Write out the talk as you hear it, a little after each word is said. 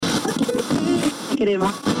Negative.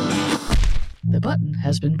 The button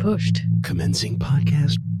has been pushed. Commencing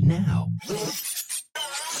podcast now.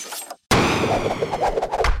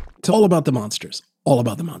 It's all about the monsters. All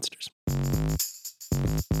about the monsters.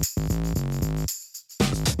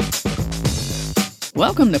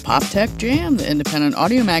 Welcome to Pop Tech Jam, the independent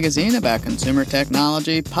audio magazine about consumer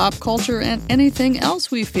technology, pop culture, and anything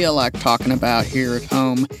else we feel like talking about here at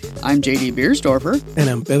home. I'm JD Beersdorfer. And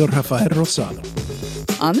I'm Pedro Rafael Rosado.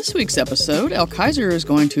 On this week's episode, El Kaiser is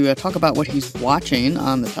going to talk about what he's watching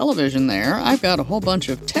on the television there. I've got a whole bunch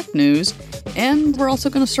of tech news, and we're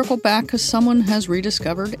also going to circle back because someone has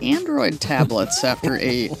rediscovered Android tablets after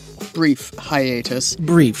a brief hiatus.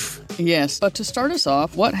 Brief. Yes, but to start us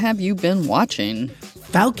off, what have you been watching?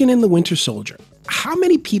 Falcon and the Winter Soldier. How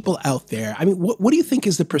many people out there, I mean, what do you think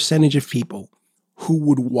is the percentage of people who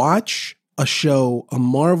would watch a show, a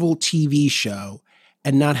Marvel TV show,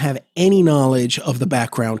 and not have any knowledge of the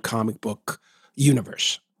background comic book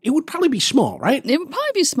universe? It would probably be small, right? It would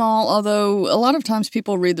probably be small, although a lot of times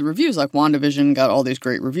people read the reviews, like WandaVision got all these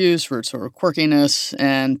great reviews for its sort of quirkiness,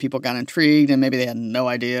 and people got intrigued, and maybe they had no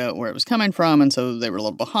idea where it was coming from, and so they were a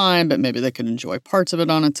little behind, but maybe they could enjoy parts of it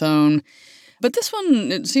on its own. But this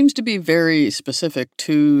one, it seems to be very specific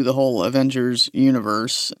to the whole Avengers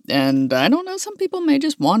universe. And I don't know, some people may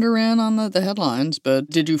just wander in on the headlines, but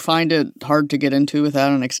did you find it hard to get into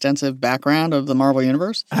without an extensive background of the Marvel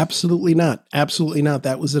universe? Absolutely not. Absolutely not.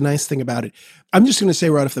 That was the nice thing about it. I'm just going to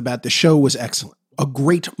say right off the bat, the show was excellent. A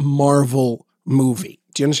great Marvel movie.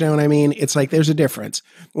 Do you understand what I mean? It's like there's a difference.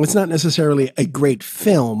 It's not necessarily a great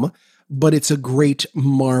film, but it's a great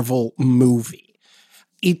Marvel movie.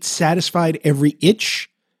 It satisfied every itch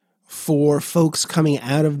for folks coming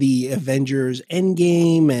out of the Avengers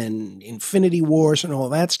Endgame and Infinity Wars and all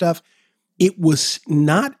that stuff. It was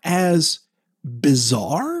not as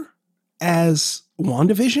bizarre as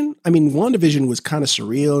WandaVision. I mean, WandaVision was kind of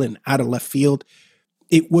surreal and out of left field.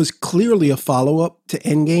 It was clearly a follow-up to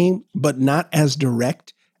Endgame, but not as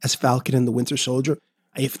direct as Falcon and the Winter Soldier.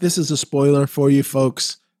 If this is a spoiler for you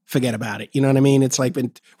folks, forget about it. You know what I mean? It's like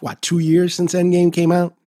been, 2 years since Endgame came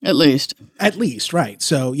out? At least. At least, right.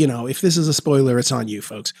 So, if this is a spoiler, it's on you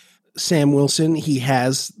folks. Sam Wilson, he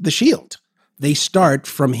has the shield. They start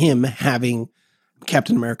from him having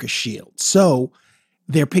Captain America's shield. So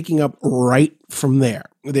they're picking up right from there.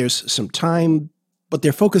 There's some time, but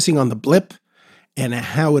they're focusing on the blip and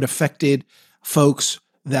how it affected folks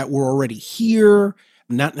that were already here,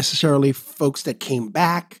 not necessarily folks that came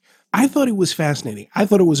back. I thought it was fascinating. I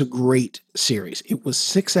thought it was a great series. It was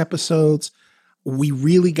 6 episodes. We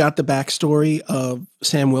really got the backstory of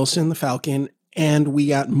Sam Wilson, the Falcon, and we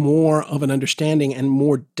got more of an understanding and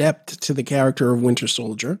more depth to the character of Winter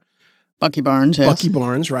Soldier. Bucky Barnes, yes. Bucky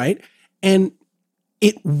Barnes, right? And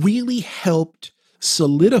it really helped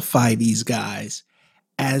solidify these guys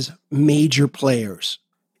as major players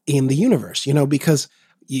in the universe, because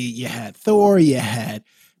you had Thor, you had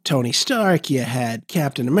Tony Stark, you had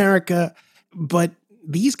Captain America, but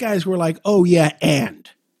these guys were like, oh yeah, and.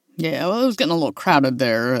 Yeah, well, it was getting a little crowded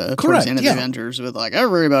there towards the end of the Avengers with like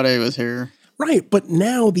everybody was here. Right, but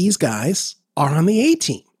now these guys are on the A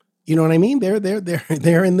team. You know what I mean? They're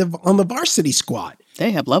on the varsity squad. They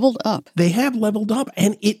have leveled up. They have leveled up,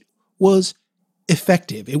 and it was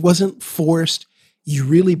effective. It wasn't forced. You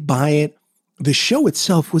really buy it. The show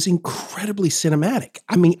itself was incredibly cinematic.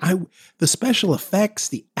 I mean, the special effects,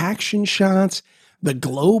 the action shots, the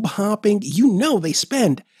globe hopping, they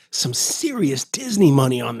spend some serious Disney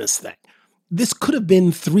money on this thing. This could have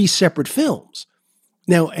been 3 separate films.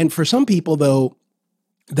 Now, and for some people, though,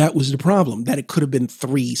 that was the problem, that it could have been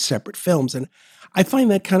 3 separate films. And I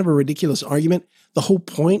find that kind of a ridiculous argument. The whole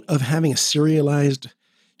point of having a serialized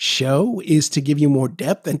show is to give you more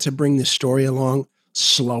depth and to bring the story along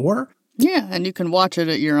slower. Yeah, and you can watch it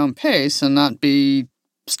at your own pace and not be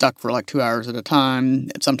stuck for like 2 hours at a time,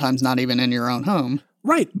 sometimes not even in your own home.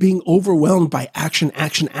 Right, being overwhelmed by action.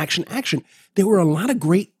 There were a lot of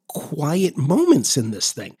great quiet moments in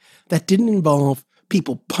this thing that didn't involve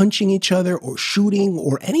people punching each other or shooting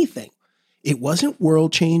or anything. It wasn't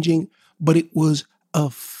world-changing, but it was a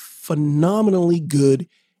phenomenally good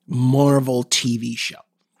Marvel TV show.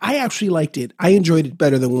 I actually liked it. I enjoyed it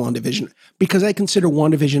better than WandaVision because I consider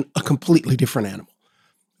WandaVision a completely different animal.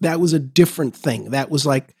 That was a different thing. That was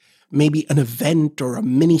like maybe an event or a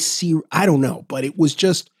mini series. I don't know, but it was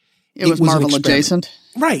just... It was Marvel adjacent.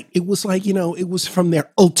 Right. It was like, it was from their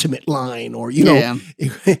Ultimate line or,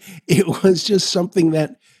 it was just something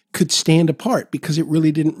that could stand apart because it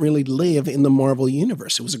really didn't really live in the Marvel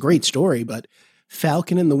universe. It was a great story, but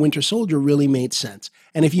Falcon and the Winter Soldier really made sense.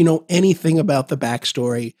 And if you know anything about the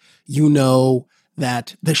backstory, you know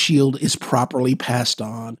that the shield is properly passed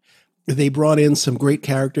on. They brought in some great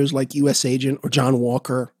characters like U.S. Agent or John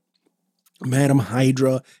Walker, Madam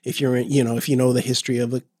Hydra, if you know the history of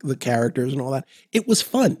the characters and all that. It was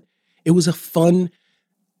fun. It was a fun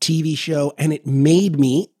TV show, and it made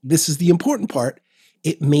me, this is the important part,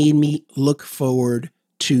 it made me look forward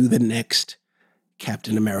to the next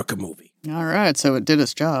Captain America movie. All right, so it did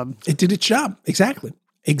its job. It did its job. Exactly.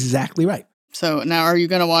 Exactly right. So now are you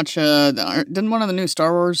going to watch, didn't one of the new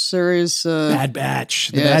Star Wars series? Bad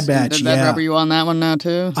Batch. Bad Batch, Did that rubber you on that one now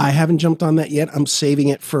too? I haven't jumped on that yet. I'm saving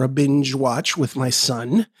it for a binge watch with my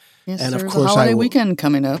son. Yes, and there's of course, a holiday weekend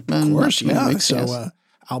coming up. Of course, yeah. Weeks, so yes.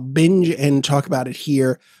 I'll binge and talk about it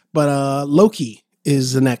here. But Loki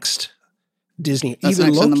is the next Disney. That's either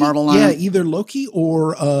next Loki, in the Marvel line? Yeah, either Loki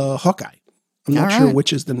or Hawkeye. I'm not All sure right.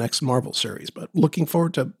 which is the next Marvel series, but looking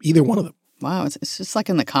forward to either one of them. Wow, it's just like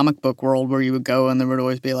in the comic book world where you would go and there would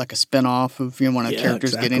always be like a spin-off of one of the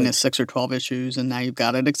characters getting his 6 or 12 issues, and now you've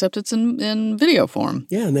got it, except it's in video form.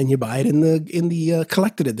 Yeah, and then you buy it in the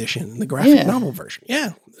collected edition, the graphic novel version.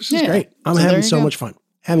 Yeah, this is great. I'm having so much fun.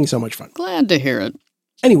 Having so much fun. Glad to hear it.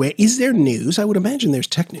 Anyway, is there news? I would imagine there's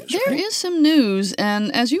tech news. There is some news,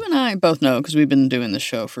 and as you and I both know, because we've been doing this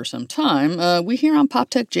show for some time, we here on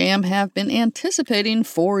Pop Tech Jam have been anticipating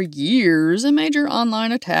for years a major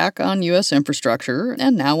online attack on U.S. infrastructure,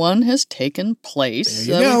 and now one has taken place.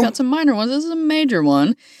 There you go. We've got some minor ones. This is a major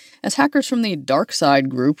one, as hackers from the Dark Side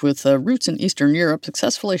group with roots in Eastern Europe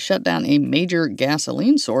successfully shut down a major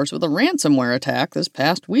gasoline source with a ransomware attack this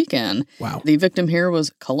past weekend. Wow. The victim here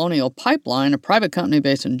was Colonial Pipeline, a private company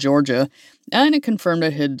based in Georgia, and it confirmed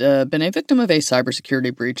it had been a victim of a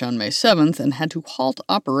cybersecurity breach on May 7th and had to halt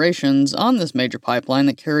operations on this major pipeline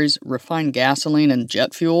that carries refined gasoline and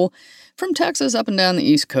jet fuel from Texas up and down the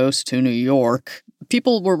East Coast to New York.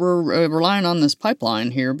 People were relying on this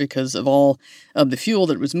pipeline here because of all of the fuel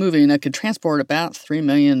that was moving. It could transport about 3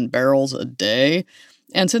 million barrels a day.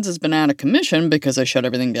 And since it's been out of commission because they shut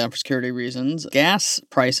everything down for security reasons, gas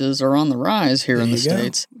prices are on the rise here in the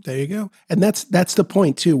States. There you go. And that's the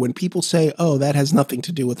point, too. When people say, oh, that has nothing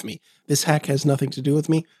to do with me, this hack has nothing to do with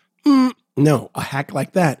me. No, a hack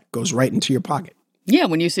like that goes right into your pocket. Yeah,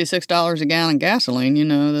 when you see $6 a gallon gasoline, you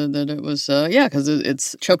know that it was, because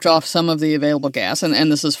it's choked off some of the available gas.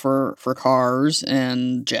 And this is for cars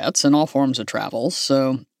and jets and all forms of travel.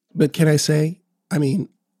 So, but can I say, I mean,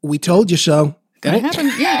 we told you so. Gonna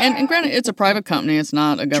happen. Yeah, and granted, it's a private company. It's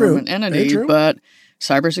not a government entity, but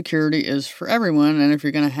cybersecurity is for everyone. And if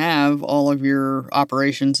you're going to have all of your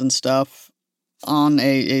operations and stuff on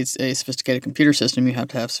a sophisticated computer system, you have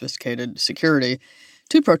to have sophisticated security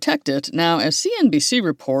to protect it. Now, as CNBC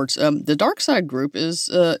reports, the Dark Side Group is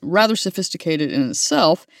rather sophisticated in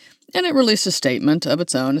itself, and it released a statement of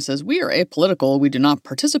its own. It says, "We are apolitical. We do not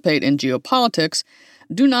participate in geopolitics.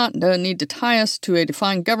 Do not need to tie us to a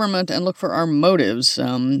defined government and look for our motives."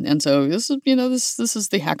 And so this is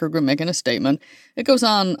the hacker group making a statement. It goes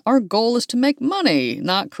on, "Our goal is to make money,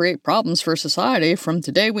 not create problems for society. From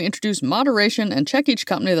today, we introduce moderation and check each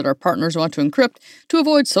company that our partners want to encrypt to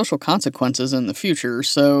avoid social consequences in the future."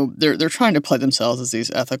 So they're trying to play themselves as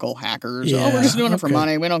these ethical hackers. Yeah, we're just doing it for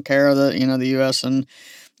money. We don't care that the U.S. and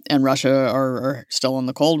Russia are still in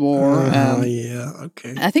the Cold War.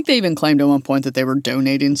 Okay. I think they even claimed at one point that they were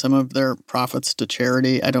donating some of their profits to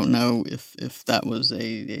charity. I don't know if that was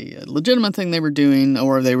a legitimate thing they were doing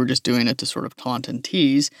or if they were just doing it to sort of taunt and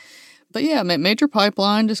tease. But yeah, major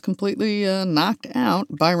pipeline just completely knocked out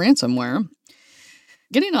by ransomware.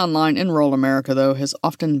 Getting online in rural America, though, has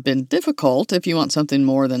often been difficult if you want something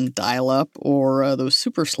more than dial-up or those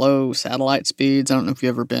super slow satellite speeds. I don't know if you've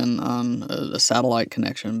ever been on a satellite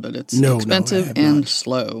connection, but it's expensive and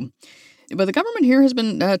slow. But the government here has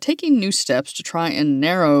been taking new steps to try and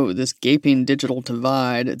narrow this gaping digital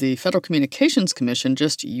divide. The Federal Communications Commission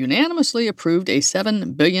just unanimously approved a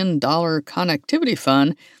 $7 billion connectivity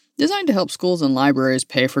fund designed to help schools and libraries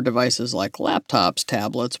pay for devices like laptops,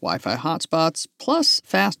 tablets, Wi-Fi hotspots, plus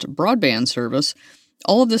fast broadband service.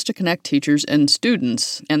 All of this to connect teachers and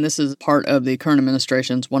students. And this is part of the current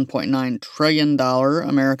administration's $1.9 trillion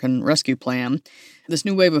American Rescue Plan. This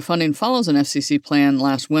new wave of funding follows an FCC plan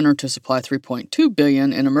last winter to supply $3.2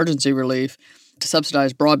 billion in emergency relief to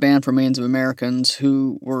subsidize broadband for millions of Americans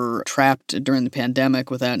who were trapped during the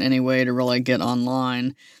pandemic without any way to really get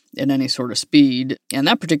online at any sort of speed. And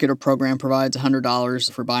that particular program provides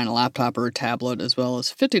 $100 for buying a laptop or a tablet, as well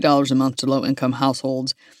as $50 a month to low-income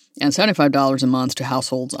households and $75 a month to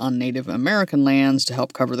households on Native American lands to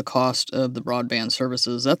help cover the cost of the broadband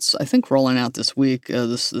services. That's, I think, rolling out this week,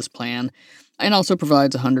 this plan. And also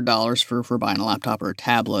provides $100 for buying a laptop or a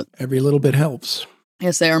tablet. Every little bit helps.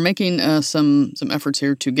 Yes, they are making some efforts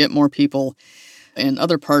here to get more people in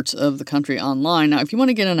other parts of the country online. Now, if you want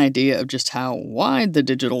to get an idea of just how wide the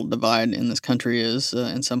digital divide in this country is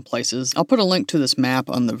in some places, I'll put a link to this map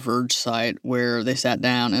on the Verge site where they sat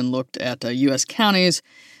down and looked at U.S. counties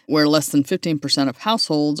where less than 15% of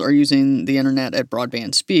households are using the internet at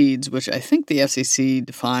broadband speeds, which I think the FCC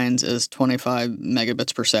defines as 25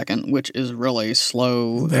 megabits per second, which is really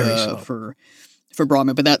slow, Very slow. for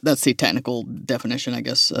broadband. But that's the technical definition, I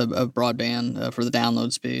guess, of broadband for the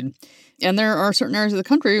download speed. And there are certain areas of the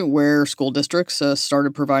country where school districts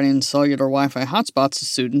started providing cellular Wi-Fi hotspots to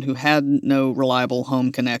students who had no reliable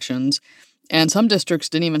home connections. And some districts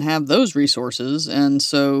didn't even have those resources. And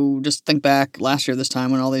so just think back last year this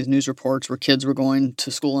time when all these news reports where kids were going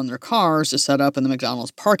to school in their cars to set up in the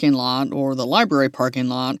McDonald's parking lot or the library parking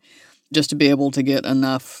lot just to be able to get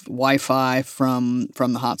enough Wi-Fi from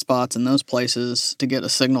the hotspots in those places to get a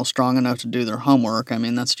signal strong enough to do their homework. I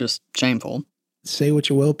mean, that's just shameful. Say what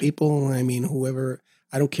you will, people. I mean, whoever,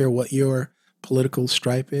 I don't care what your political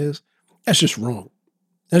stripe is. That's just wrong.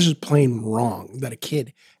 That's just plain wrong that a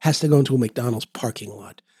kid has to go into a McDonald's parking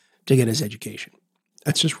lot to get his education.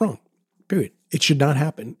 That's just wrong. Period. It should not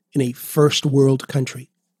happen in a first world country.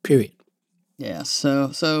 Period. Yeah,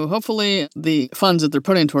 so hopefully the funds that they're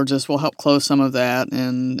putting towards this will help close some of that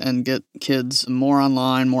and get kids more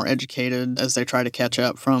online, more educated as they try to catch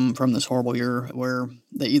up from this horrible year where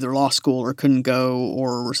they either lost school or couldn't go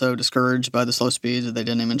or were so discouraged by the slow speeds that they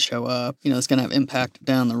didn't even show up. You know, it's going to have impact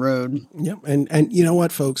down the road. Yep. And you know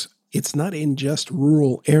what, folks? It's not in just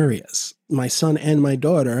rural areas. My son and my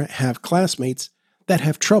daughter have classmates that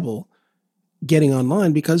have trouble getting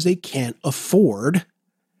online because they can't afford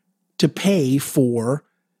to pay for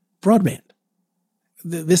broadband.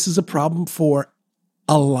 This is a problem for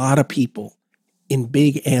a lot of people in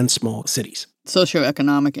big and small cities.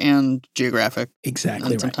 Socioeconomic and geographic.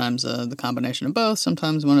 Exactly and right. Sometimes the combination of both,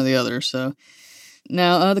 sometimes one or the other. So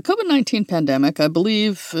now the COVID-19 pandemic, I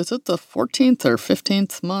believe, is it the 14th or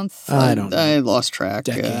 15th month? I don't know. I lost track.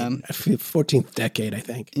 Decade. 14th decade, I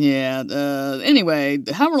think. Yeah. Anyway,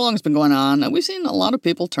 however long it's been going on, we've seen a lot of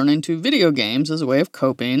people turning to video games as a way of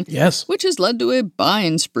coping. Yes. Which has led to a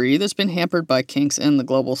buying spree that's been hampered by kinks in the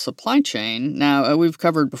global supply chain. Now, we've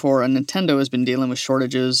covered before, Nintendo has been dealing with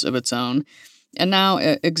shortages of its own. And now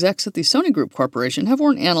execs at the Sony Group Corporation have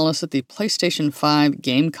warned analysts that the PlayStation 5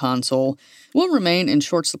 game console will remain in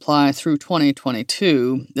short supply through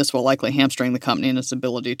 2022. This will likely hamstring the company in its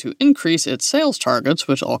ability to increase its sales targets,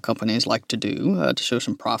 which all companies like to do to show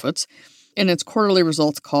some profits. In its quarterly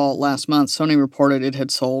results call last month, Sony reported it had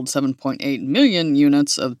sold 7.8 million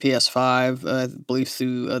units of the PS5, I believe,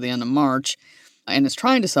 through the end of March. And is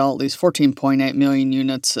trying to sell at least 14.8 million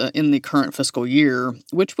units in the current fiscal year,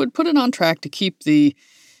 which would put it on track to keep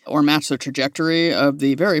or match the trajectory of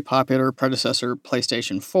the very popular predecessor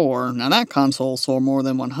PlayStation 4. Now, that console sold more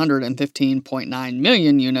than 115.9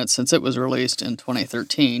 million units since it was released in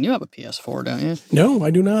 2013. You have a PS4, don't you? No, I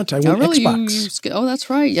do not. I want Xbox. That's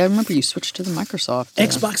right. Yeah, I remember you switched to the Microsoft.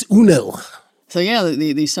 Xbox Uno. So yeah,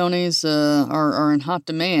 the Sonys are in hot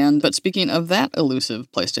demand. But speaking of that elusive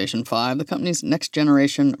PlayStation 5, the company's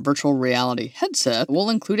next-generation virtual reality headset will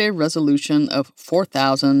include a resolution of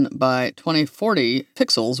 4,000 by 2040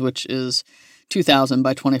 pixels, which is 2,000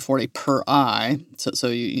 by 2040 per eye. So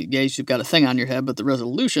you've got a thing on your head, but the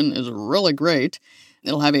resolution is really great.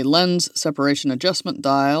 It'll have a lens separation adjustment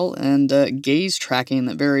dial and gaze tracking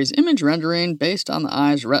that varies image rendering based on the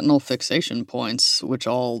eye's retinal fixation points, which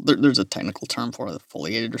there's a technical term for it,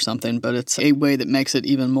 foliated or something, but it's a way that makes it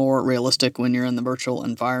even more realistic when you're in the virtual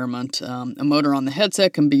environment. A motor on the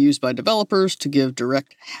headset can be used by developers to give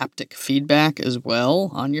direct haptic feedback as well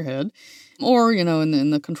on your head. Or, in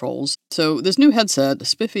the controls. So this new headset,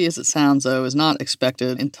 spiffy as it sounds, though, is not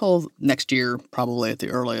expected until next year, probably at the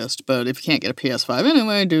earliest. But if you can't get a PS5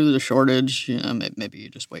 anyway due to the shortage, maybe you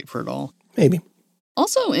just wait for it all. Maybe.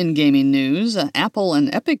 Also in gaming news, Apple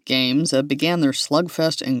and Epic Games began their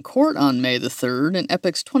slugfest in court on May the 3rd in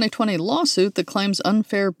Epic's 2020 lawsuit that claims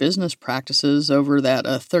unfair business practices over that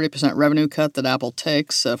 30% revenue cut that Apple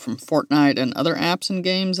takes from Fortnite and other apps and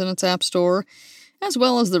games in its App Store, as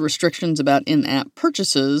well as the restrictions about in-app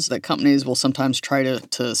purchases that companies will sometimes try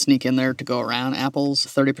to sneak in there to go around Apple's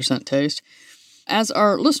 30% taste. As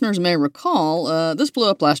our listeners may recall, this blew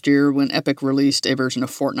up last year when Epic released a version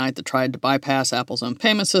of Fortnite that tried to bypass Apple's own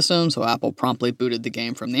payment system, so Apple promptly booted the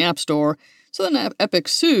game from the App Store. So then Epic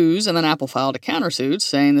sues, and then Apple filed a countersuit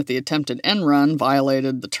saying that the attempted end run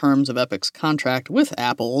violated the terms of Epic's contract with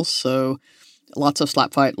Apple, so lots of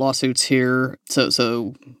slapfight lawsuits here.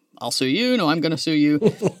 So I'll sue you. No, I'm going to sue you.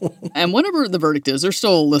 And whatever the verdict is, they're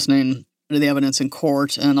still listening the evidence in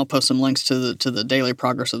court, and I'll post some links to the daily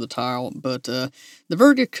progress of the trial. But the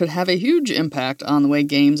verdict could have a huge impact on the way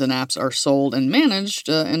games and apps are sold and managed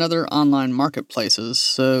in other online marketplaces.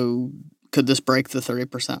 So could this break the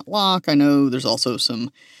 30% lock? I know there's also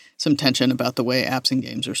some tension about the way apps and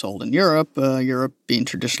games are sold in Europe. Europe being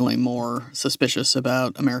traditionally more suspicious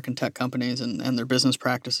about American tech companies and their business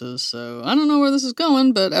practices. So I don't know where this is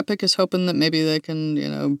going, but Epic is hoping that maybe they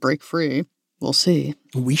can, break free. We'll see.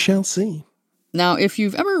 We shall see. Now, if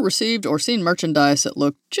you've ever received or seen merchandise that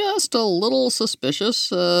looked just a little suspicious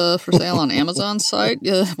for sale on Amazon's site,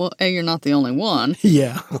 well, A, you're not the only one.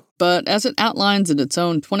 Yeah. But as it outlines in its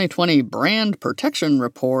own 2020 brand protection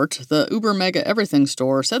report, the Uber Mega Everything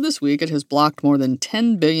store said this week it has blocked more than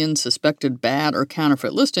 10 billion suspected bad or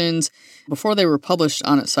counterfeit listings before they were published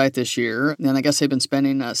on its site this year. And I guess they've been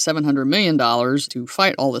spending $700 million to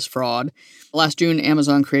fight all this fraud. Last June,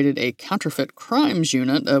 Amazon created a counterfeit crimes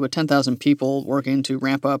unit with 10,000 people working to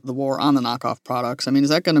ramp up the war on the knockoff products. I mean,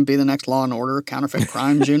 is that going to be the next Law & Order counterfeit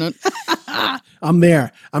crimes unit? I'm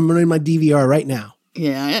there. I'm running my DVR right now.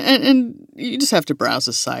 Yeah, and you just have to browse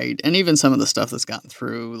the site, and even some of the stuff that's gotten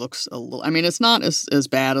through looks a little... I mean, it's not as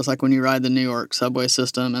bad as like when you ride the New York subway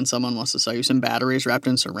system and someone wants to sell you some batteries wrapped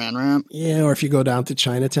in saran wrap. Yeah, or if you go down to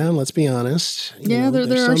Chinatown, let's be honest.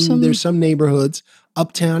 There's some neighborhoods,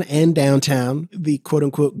 uptown and downtown, the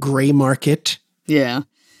quote-unquote gray market. Yeah.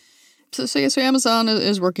 So Amazon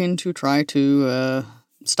is working to try to...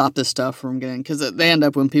 stop this stuff from getting, because they end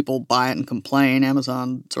up when people buy it and complain,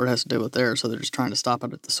 Amazon sort of has to deal with theirs, so they're just trying to stop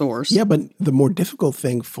it at the source. Yeah, but the more difficult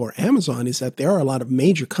thing for Amazon is that there are a lot of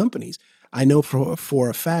major companies. I know for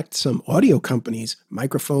a fact some audio companies,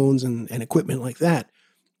 microphones and equipment like that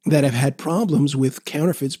have had problems with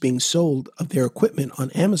counterfeits being sold of their equipment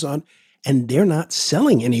on Amazon, and they're not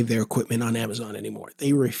selling any of their equipment on Amazon anymore.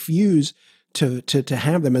 They refuse to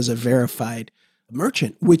have them as a verified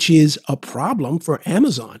merchant, which is a problem for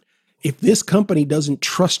Amazon. If this company doesn't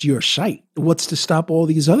trust your site, what's to stop all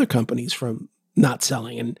these other companies from not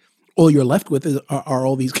selling? And all you're left with are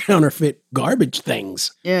all these counterfeit garbage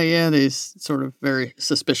things. Yeah, these sort of very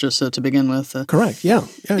suspicious to begin with. Correct, yeah.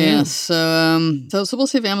 So we'll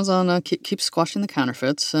see if Amazon keeps squashing the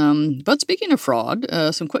counterfeits. But speaking of fraud,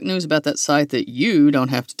 some quick news about that site that you don't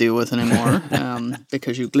have to deal with anymore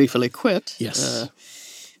because you gleefully quit. Yes.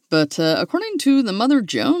 But according to the Mother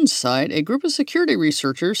Jones site, a group of security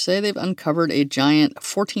researchers say they've uncovered a giant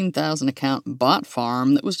 14,000 account bot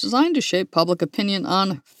farm that was designed to shape public opinion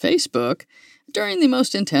on Facebook during the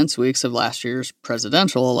most intense weeks of last year's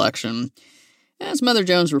presidential election. As Mother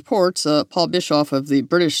Jones reports, Paul Bischoff of the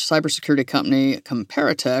British cybersecurity company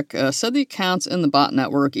Comparatech said the accounts in the bot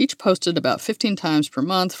network each posted about 15 times per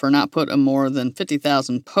month for an output of more than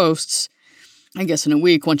 50,000 posts. I guess in a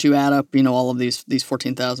week, once you add up, all of these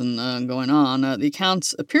 14,000 going on, the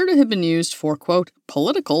accounts appear to have been used for, quote,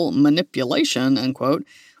 political manipulation, end quote,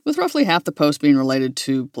 with roughly half the posts being related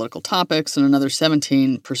to political topics and another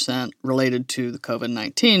 17% related to the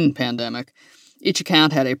COVID-19 pandemic. Each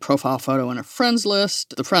account had a profile photo and a friends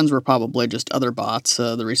list. The friends were probably just other bots,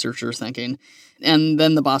 the researchers thinking. And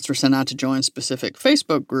then the bots were sent out to join specific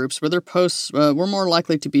Facebook groups where their posts were more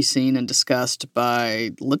likely to be seen and discussed by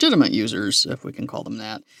legitimate users, if we can call them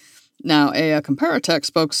that. Now, a Comparatech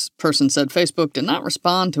spokesperson said Facebook did not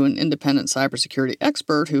respond to an independent cybersecurity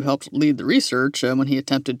expert who helped lead the research when he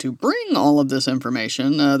attempted to bring all of this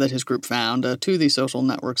information that his group found to the social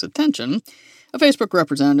network's attention. A Facebook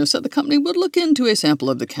representative said the company would look into a sample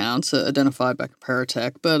of the accounts identified by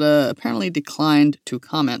Comparatech, but apparently declined to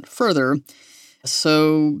comment further.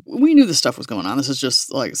 So we knew this stuff was going on. This is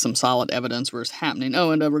just like some solid evidence where it's happening. Oh,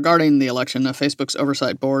 and regarding the election, Facebook's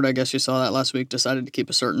oversight board, I guess you saw that last week, decided to keep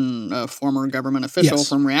a certain former government official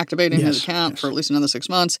from reactivating his account for at least another 6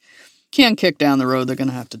 months. Can kick down the road. They're going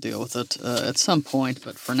to have to deal with it at some point,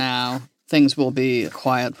 but for now, things will be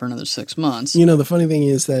quiet for another 6 months. The funny thing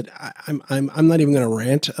is that I'm not even going to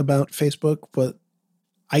rant about Facebook, but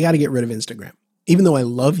I got to get rid of Instagram. Even though I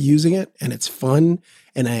love using it and it's fun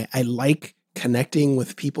and I like connecting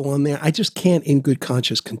with people on there, I just can't in good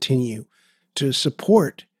conscience continue to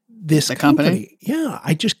support this company. Yeah,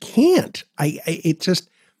 I just can't.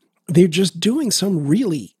 They're just doing some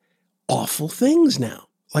really awful things now.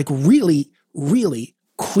 Like really, really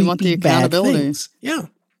creepy bad things. Yeah.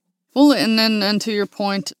 Well, and to your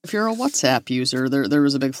point, if you're a WhatsApp user, there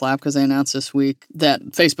was a big flap because they announced this week that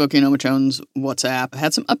Facebook, which owns WhatsApp,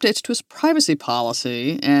 had some updates to its privacy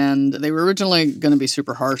policy, and they were originally going to be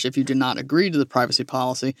super harsh if you did not agree to the privacy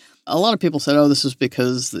policy. A lot of people said, oh, this is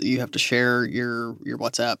because you have to share your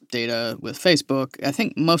WhatsApp data with Facebook. I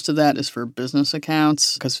think most of that is for business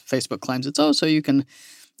accounts because Facebook claims it's, so you can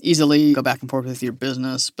easily go back and forth with your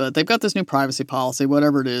business. But they've got this new privacy policy.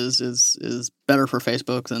 Whatever it is better for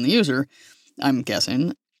Facebook than the user, I'm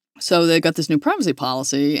guessing. So they got this new privacy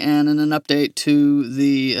policy, and in an update to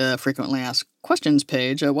the frequently asked questions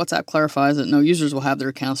page, WhatsApp clarifies that no users will have their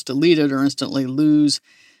accounts deleted or instantly lose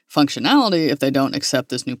functionality if they don't accept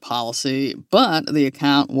this new policy, but the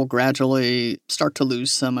account will gradually start to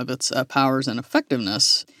lose some of its powers and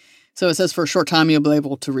effectiveness. So it says for a short time you'll be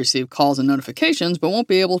able to receive calls and notifications, but won't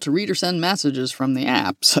be able to read or send messages from the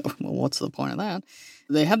app. So, well, what's the point of that?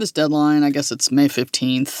 They have this deadline, I guess it's May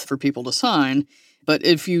 15th, for people to sign. But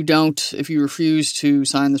if you refuse to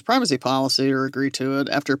sign this privacy policy or agree to it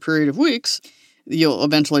after a period of weeks, you'll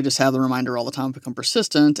eventually just have the reminder all the time become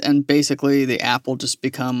persistent, and basically the app will just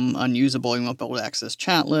become unusable. You won't be able to access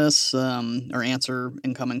chat lists or answer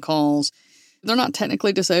incoming calls. They're not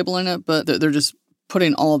technically disabling it, but they're just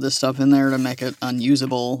putting all of this stuff in there to make it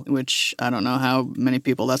unusable, which I don't know how many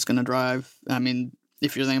people that's going to drive. I mean,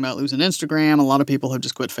 if you're thinking about losing Instagram, a lot of people have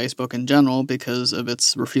just quit Facebook in general because of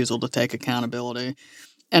its refusal to take accountability.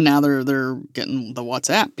 And now they're getting the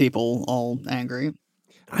WhatsApp people all angry.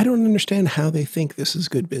 I don't understand how they think this is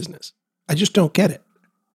good business. I just don't get it.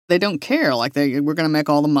 They don't care. Like, we're going to make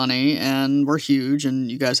all the money, and we're huge, and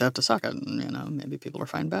you guys have to suck it. And, maybe people are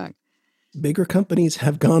fighting back. Bigger companies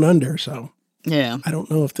have gone under, so yeah, I don't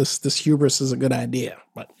know if this hubris is a good idea.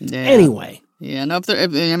 But yeah. Anyway. Yeah, no,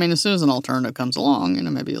 as soon as an alternative comes along,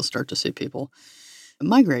 maybe you'll start to see people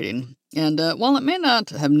migrating. And while it may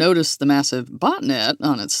not have noticed the massive botnet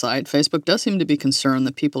on its site, Facebook does seem to be concerned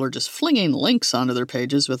that people are just flinging links onto their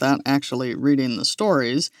pages without actually reading the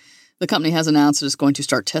stories. The company has announced that it's going to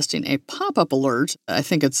start testing a pop-up alert. I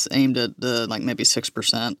think it's aimed at maybe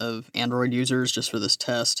 6% of Android users just for this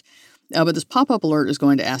test. But this pop-up alert is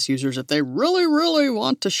going to ask users if they really, really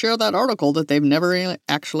want to share that article that they've never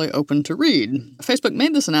actually opened to read. Facebook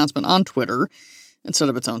made this announcement on Twitter instead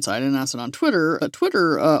of its own site. It announced it on Twitter.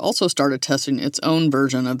 Twitter also started testing its own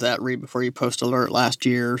version of that read before you post alert last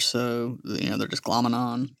year, so they're just glomming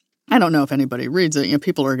on. I don't know if anybody reads it.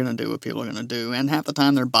 People are going to do what people are going to do, and half the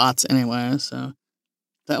time they're bots anyway, so.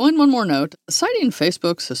 One more note. Citing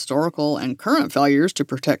Facebook's historical and current failures to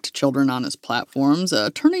protect children on its platforms,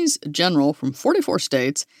 attorneys general from 44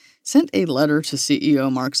 states sent a letter to CEO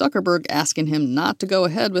Mark Zuckerberg asking him not to go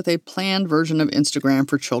ahead with a planned version of Instagram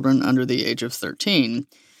for children under the age of 13.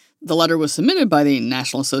 The letter was submitted by the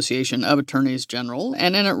National Association of Attorneys General,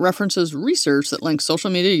 and in it references research that links social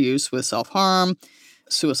media use with self-harm,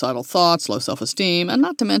 suicidal thoughts, low self-esteem, and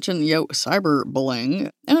not to mention, cyberbullying.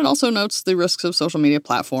 And it also notes the risks of social media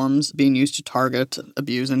platforms being used to target,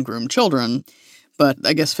 abuse, and groom children. But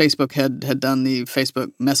I guess Facebook had done the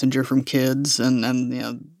Facebook Messenger from kids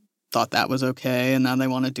and thought that was okay, and now they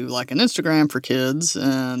want to do like an Instagram for kids,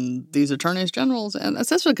 and these attorneys generals, and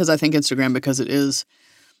especially because I think Instagram, because it is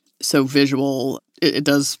so visual, it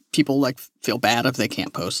does people feel bad if they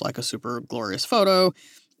can't post like a super glorious photo.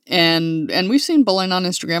 And we've seen bullying on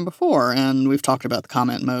Instagram before, and we've talked about the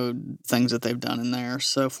comment mode things that they've done in there.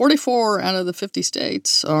 So 44 out of the 50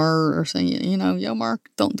 states are saying, Mark,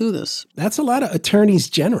 don't do this. That's a lot of attorneys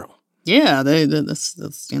general. Yeah,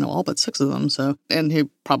 that's all but 6 of them. So, and he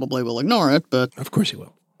probably will ignore it, but of course he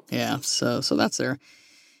will. Yeah, so that's there.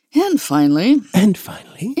 And finally,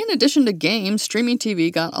 in addition to games, streaming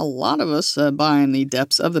TV got a lot of us by in the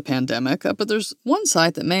depths of the pandemic, but there's one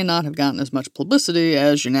site that may not have gotten as much publicity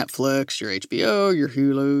as your Netflix, your HBO, your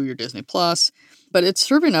Hulu, your Disney+, but it's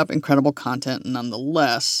serving up incredible content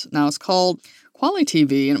nonetheless. Now, it's called Quality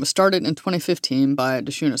TV, and it was started in 2015 by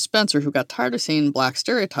Dashuna Spencer, who got tired of seeing black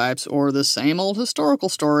stereotypes or the same old historical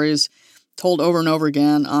stories told over and over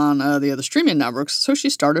again on the other streaming networks, so she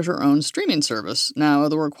started her own streaming service. Now,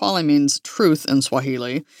 the word Quali means truth in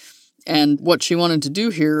Swahili, and what she wanted to do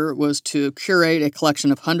here was to curate a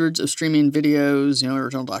collection of hundreds of streaming videos,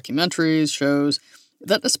 original documentaries, shows,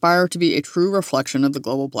 that aspire to be a true reflection of the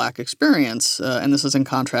global Black experience. And this is in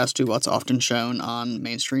contrast to what's often shown on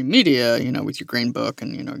mainstream media, with your Green Book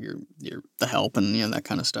and, your The Help and, that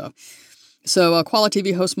kind of stuff. So Quality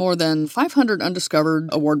TV hosts more than 500 undiscovered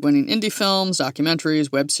award-winning indie films,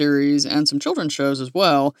 documentaries, web series, and some children's shows as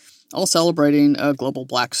well, all celebrating global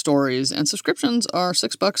Black stories. And subscriptions are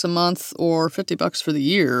 $6 a month or $50 for the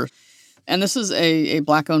year. And this is a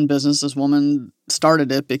Black-owned business. This woman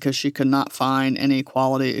started it because she could not find any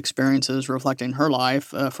quality experiences reflecting her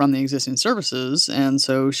life from the existing services. And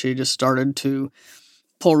so she just started to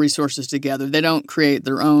pull resources together. They don't create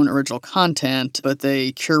their own original content, but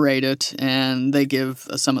they curate it and they give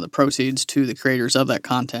some of the proceeds to the creators of that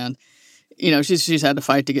content. she's had to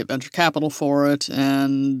fight to get venture capital for it,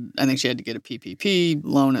 and I think she had to get a PPP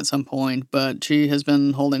loan at some point, but she has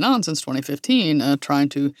been holding on since 2015, trying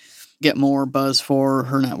to get more buzz for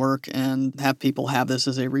her network and have people have this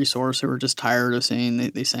as a resource who are just tired of seeing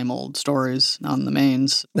the same old stories on the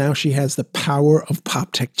mains. Now she has the power of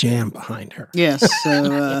PopTech Jam behind her. Yes.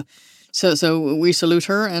 So we salute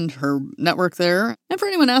her and her network there. And for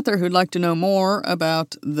anyone out there who'd like to know more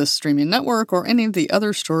about the streaming network or any of the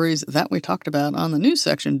other stories that we talked about on the news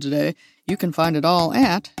section today, you can find it all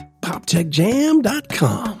at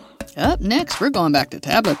PopTechJam.com. Up next, we're going back to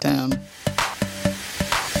Tablet Town.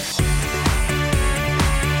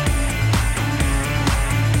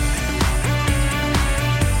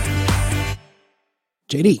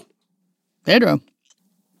 JD. Pedro.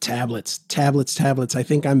 Tablets. I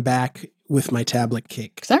think I'm back with my tablet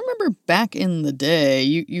kick. Because I remember back in the day,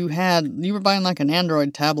 you were buying like an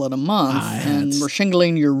Android tablet a month and were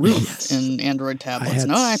shingling your roof in Android tablets.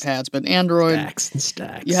 No iPads, but Android. Stacks and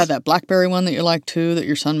stacks. You had that BlackBerry one that you liked too, that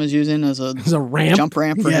your son was using as a ramp? Jump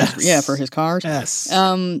ramp for his cars. Yes.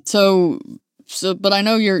 But I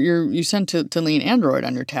know you tend to lean Android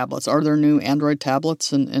on your tablets. Are there new Android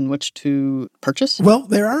tablets in which to purchase? Well,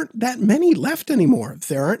 there aren't that many left anymore.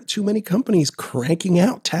 There aren't too many companies cranking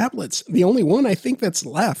out tablets. The only one I think that's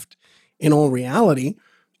left, in all reality,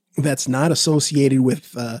 that's not associated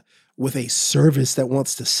with a service that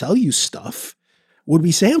wants to sell you stuff would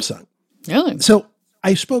be Samsung. Really? So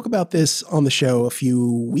I spoke about this on the show a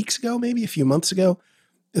few weeks ago, maybe a few months ago,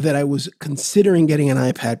 that I was considering getting an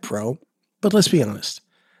iPad Pro. But let's be honest,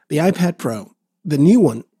 the iPad Pro, the new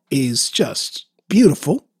one, is just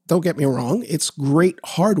beautiful. Don't get me wrong. It's great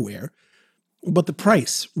hardware, but the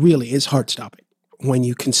price really is heart-stopping when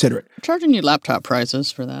you consider it. They're charging you laptop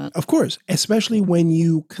prices for that. Of course, especially when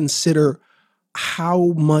you consider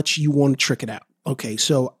how much you want to trick it out. Okay,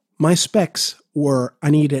 so my specs were I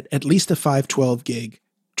needed at least a 512 gig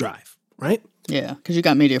drive, right? Yeah, because you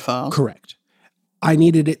got media files. Correct. I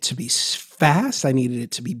needed it to be fast. I needed it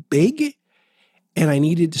to be big. And I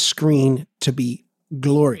needed the screen to be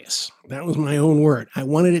glorious. That was my own word. I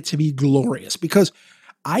wanted it to be glorious because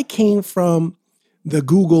I came from the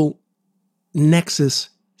Google Nexus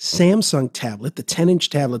Samsung tablet, the 10-inch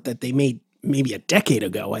tablet that they made maybe a decade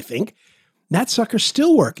ago, I think. That sucker's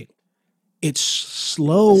still working. It's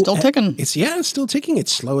slow. Still ticking. It's still ticking.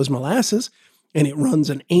 It's slow as molasses. And it runs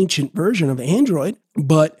an ancient version of Android,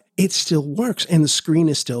 but it still works. And the screen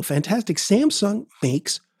is still fantastic. Samsung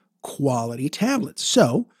makes quality tablets.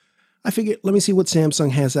 So I figured, let me see what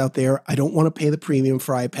Samsung has out there. I don't want to pay the premium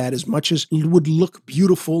for iPad as much as it would look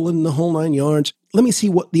beautiful in the whole 9 yards. Let me see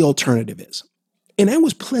what the alternative is. And I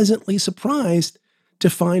was pleasantly surprised to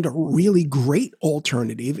find a really great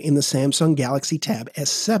alternative in the Samsung Galaxy Tab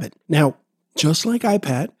S7. Now, just like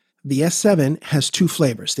iPad, the S7 has two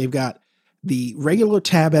flavors. They've got the regular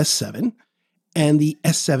Tab S7 and the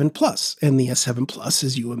S7 Plus. And the S7 Plus,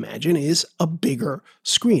 as you imagine, is a bigger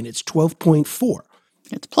screen. It's 12.4.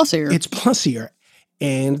 It's plusier. It's plusier.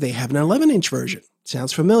 And they have an 11-inch version.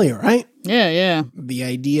 Sounds familiar, right? Yeah. The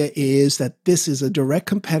idea is that this is a direct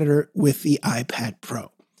competitor with the iPad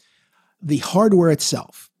Pro. The hardware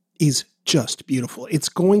itself is just beautiful. It's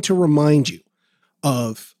going to remind you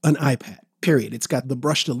of an iPad, period. It's got the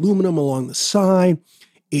brushed aluminum along the side.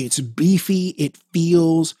 It's beefy. It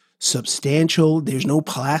feels substantial. There's no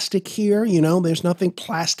plastic here, there's nothing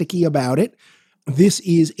plasticky about it. This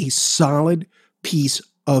is a solid piece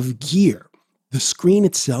of gear. The screen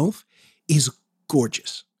itself is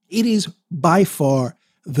gorgeous. It is by far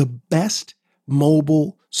the best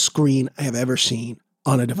mobile screen I have ever seen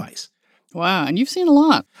on a device. Wow, and you've seen a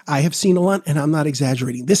lot. I have seen a lot, and I'm not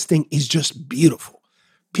exaggerating. This thing is just beautiful,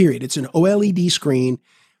 period. It's an OLED screen.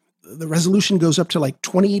 The resolution goes up to like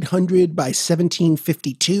 2800 by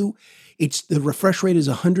 1752. The refresh rate is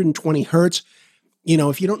 120 hertz.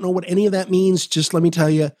 If you don't know what any of that means, just let me tell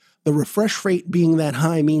you, the refresh rate being that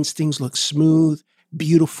high means things look smooth,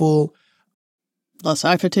 beautiful. Less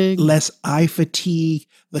eye fatigue.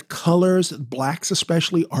 The colors, blacks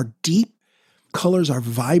especially, are deep. Colors are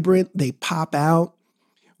vibrant. They pop out.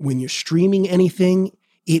 When you're streaming anything,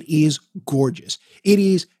 it is gorgeous. It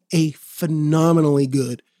is a phenomenally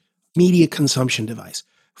good media consumption device.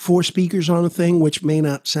 4 speakers on a thing, which may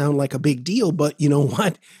not sound like a big deal, but you know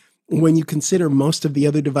what? When you consider most of the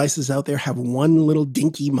other devices out there have one little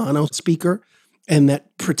dinky mono speaker and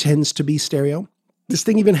that pretends to be stereo, this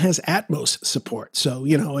thing even has Atmos support. So,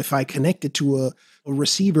 if I connect it to a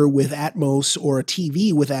receiver with Atmos or a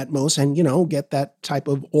TV with Atmos and, get that type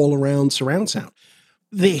of all-around surround sound.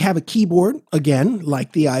 They have a keyboard, again,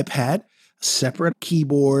 like the iPad, separate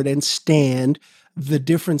keyboard and stand. The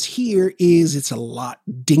difference here is it's a lot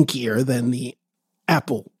dinkier than the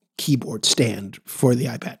Apple keyboard stand for the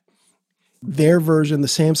iPad. Their version, the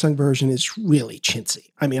Samsung version, is really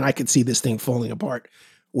chintzy. I mean, I could see this thing falling apart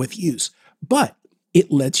with use, but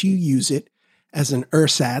it lets you use it as an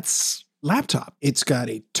ersatz laptop. It's got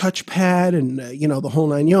a touchpad and, the whole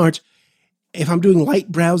nine yards. If I'm doing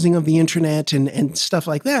light browsing of the internet and stuff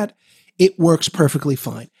like that, it works perfectly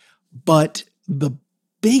fine. But the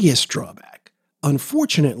biggest drawback,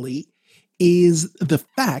 unfortunately, is the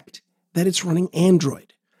fact that it's running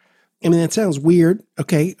Android. I mean, that sounds weird.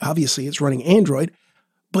 Okay, obviously it's running Android,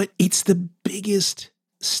 but it's the biggest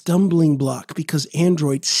stumbling block because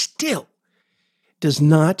Android still does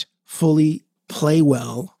not fully play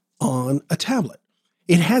well on a tablet.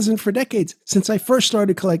 It hasn't for decades, since I first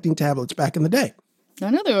started collecting tablets back in the day. I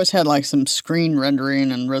know they always had like some screen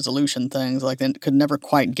rendering and resolution things, like they could never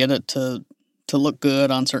quite get it to look good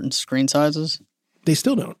on certain screen sizes. They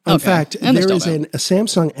still don't. In fact, there is a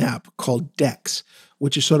Samsung app called Dex,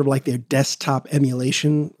 which is sort of like their desktop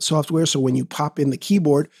emulation software. So when you pop in the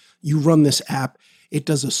keyboard, you run this app, it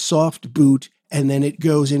does a soft boot, and then it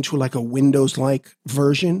goes into like a Windows-like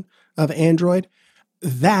version of Android.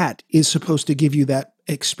 That is supposed to give you that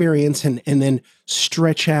experience and then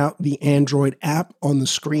stretch out the Android app on the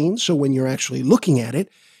screen. So when you're actually looking at it,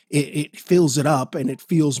 it fills it up and it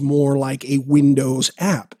feels more like a Windows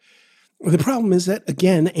app. The problem is that,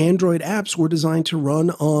 again, Android apps were designed to run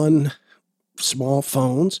on small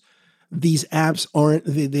phones. These apps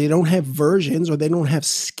they don't have versions, or they don't have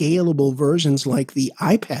scalable versions like the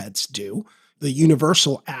iPads do, the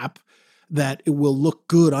universal app that it will look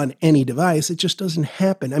good on any device. It just doesn't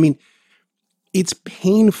happen. I mean, it's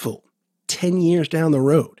painful. 10 years down the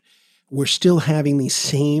road, we're still having these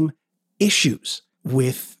same issues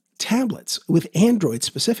with tablets, with Android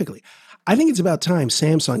specifically. I think it's about time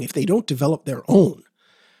Samsung, if they don't develop their own,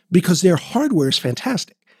 because their hardware is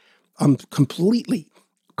fantastic. I'm completely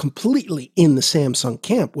in the Samsung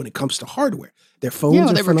camp when it comes to hardware. Their phones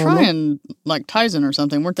are phenomenal. They were trying, like Tizen or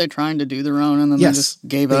something, weren't they trying to do their own, and then they just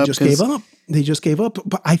gave up? They just gave up.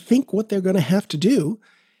 But I think what they're going to have to do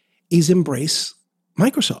is embrace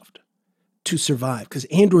Microsoft to survive, because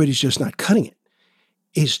Android is just not cutting it.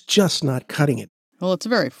 It's just not cutting it. Well, it's a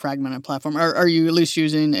very fragmented platform. Are you at least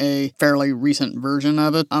using a fairly recent version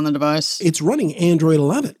of it on the device? It's running Android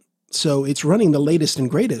 11, so it's running the latest and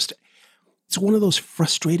greatest. It's one of those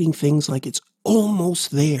frustrating things, like it's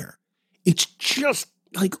almost there. It's just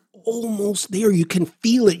like almost there. You can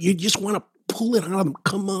feel it. You just want to pull it out of them.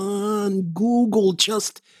 Come on, Google,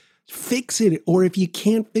 just fix it. Or if you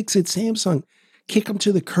can't fix it, Samsung, kick them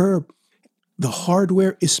to the curb. The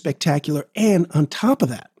hardware is spectacular. And on top of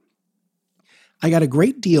that, I got a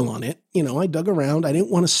great deal on it. I dug around. I didn't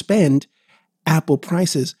want to spend Apple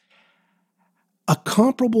prices. A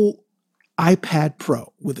comparable iPad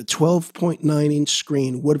Pro with a 12.9-inch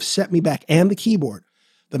screen would have set me back, and the keyboard,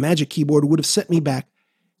 the Magic Keyboard, would have set me back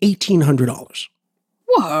 $1,800.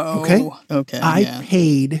 Whoa. Okay. I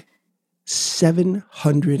paid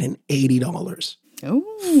 $780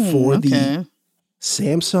 for the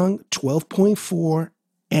Samsung 12.4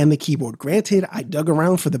 and the keyboard. Granted, I dug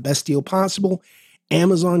around for the best deal possible.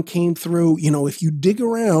 Amazon came through. If you dig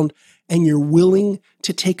around and you're willing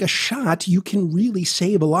to take a shot, you can really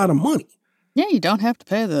save a lot of money. Yeah, you don't have to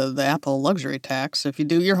pay the Apple luxury tax if you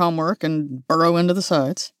do your homework and burrow into the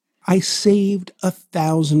sites. I saved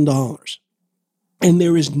 $1,000. And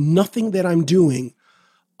there is nothing that I'm doing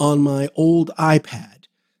on my old iPad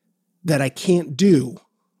that I can't do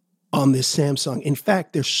on this Samsung. In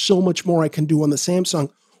fact, there's so much more I can do on the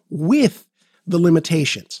Samsung with the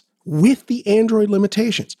limitations, with the Android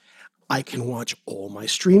limitations. I can watch all my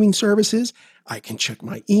streaming services. I can check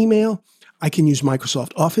my email. I can use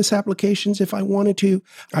Microsoft Office applications if I wanted to.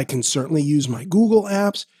 I can certainly use my Google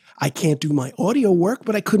apps. I can't do my audio work,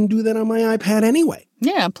 but I couldn't do that on my iPad anyway.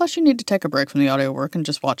 Yeah, plus you need to take a break from the audio work and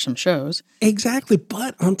just watch some shows. Exactly.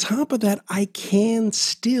 But on top of that, I can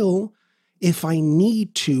still, if I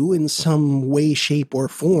need to in some way, shape, or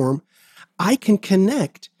form, I can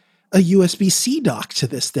connect a USB-C dock to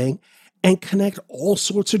this thing and connect all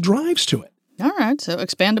sorts of drives to it. All right, so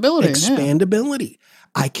expandability. Expandability. Yeah.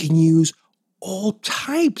 I can use all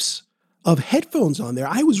types of headphones on there.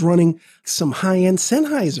 I was running some high-end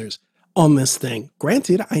Sennheisers on this thing.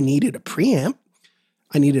 Granted, I needed a preamp.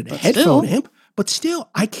 I needed a headphone amp. But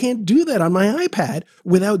still, I can't do that on my iPad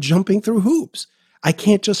without jumping through hoops. I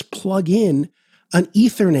can't just plug in an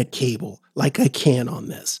Ethernet cable like I can on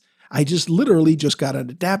this. I just literally just got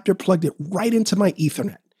an adapter, plugged it right into my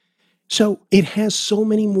Ethernet. So it has so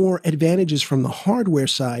many more advantages from the hardware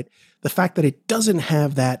side. The fact that it doesn't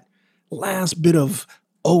have that last bit of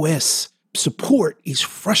OS support is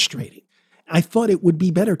frustrating. I thought it would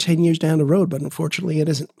be better 10 years down the road, but unfortunately it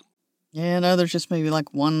isn't. Yeah, no, there's just maybe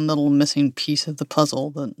like one little missing piece of the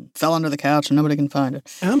puzzle that fell under the couch and nobody can find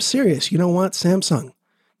it. I'm serious. You know what, Samsung?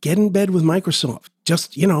 Get in bed with Microsoft.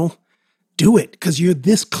 Just, do it because you're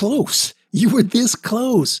this close. You were this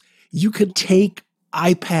close. You could take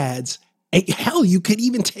iPads. Hell, you could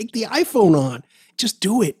even take the iPhone on. Just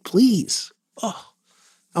do it, please. Oh,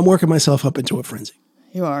 I'm working myself up into a frenzy.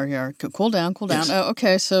 You are. Cool down. Yes.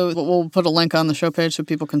 Okay, so we'll put a link on the show page so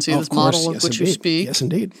people can see this model of which you speak. Yes,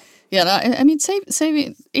 indeed. Yeah, I mean,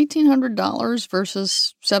 saving $1,800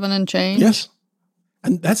 versus $7 and change. Yes,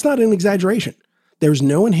 and that's not an exaggeration. There's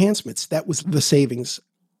no enhancements. That was the savings,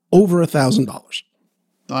 over $1,000.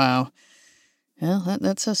 Wow. Yeah,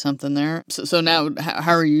 that says something there. So now,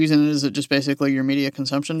 how are you using it? Is it just basically your media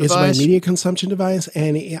consumption device? It's my media consumption device,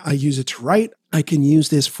 and I use it to write. I can use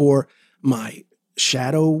this for my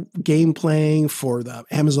shadow game playing, for the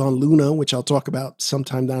Amazon Luna, which I'll talk about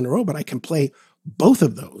sometime down the road, but I can play both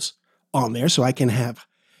of those on there, so I can have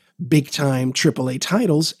big-time AAA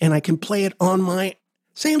titles, and I can play it on my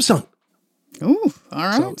Samsung. Ooh, all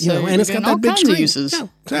right. So and it's got that big screen. Uses. Yeah,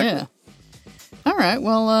 exactly. Yeah. All right.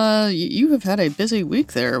 Well, you have had a busy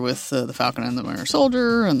week there with the Falcon and the Winter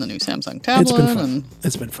Soldier and the new Samsung tablet. It's been fun.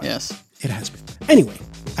 It's been fun. Yes. It has been. Anyway,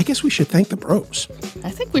 I guess we should thank the bros. I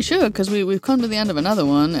think we should, because we've come to the end of another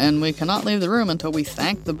one, and we cannot leave the room until we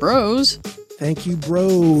thank the bros. Thank you,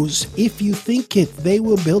 bros. If you think it, they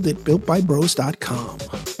will build it. BuiltByBros.com.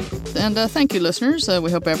 And thank you, listeners.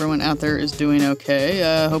 We hope everyone out there is doing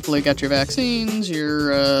okay. Hopefully got your vaccines.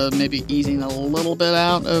 You're maybe easing a little bit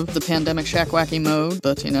out of the pandemic shack-wacky mode.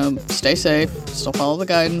 But, stay safe. Still follow the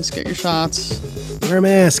guidance. Get your shots. Wear a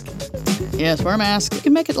mask. Yes, wear a mask. You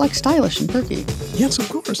can make it, stylish and perky. Yes, of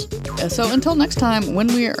course. So until next time, when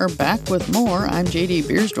we are back with more, I'm J.D.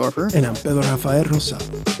 Beersdorfer. And I'm Pedro Rafael Rosado.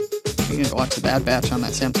 You're going to watch The Bad Batch on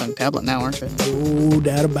that Samsung tablet now, aren't you? No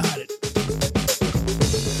doubt about it.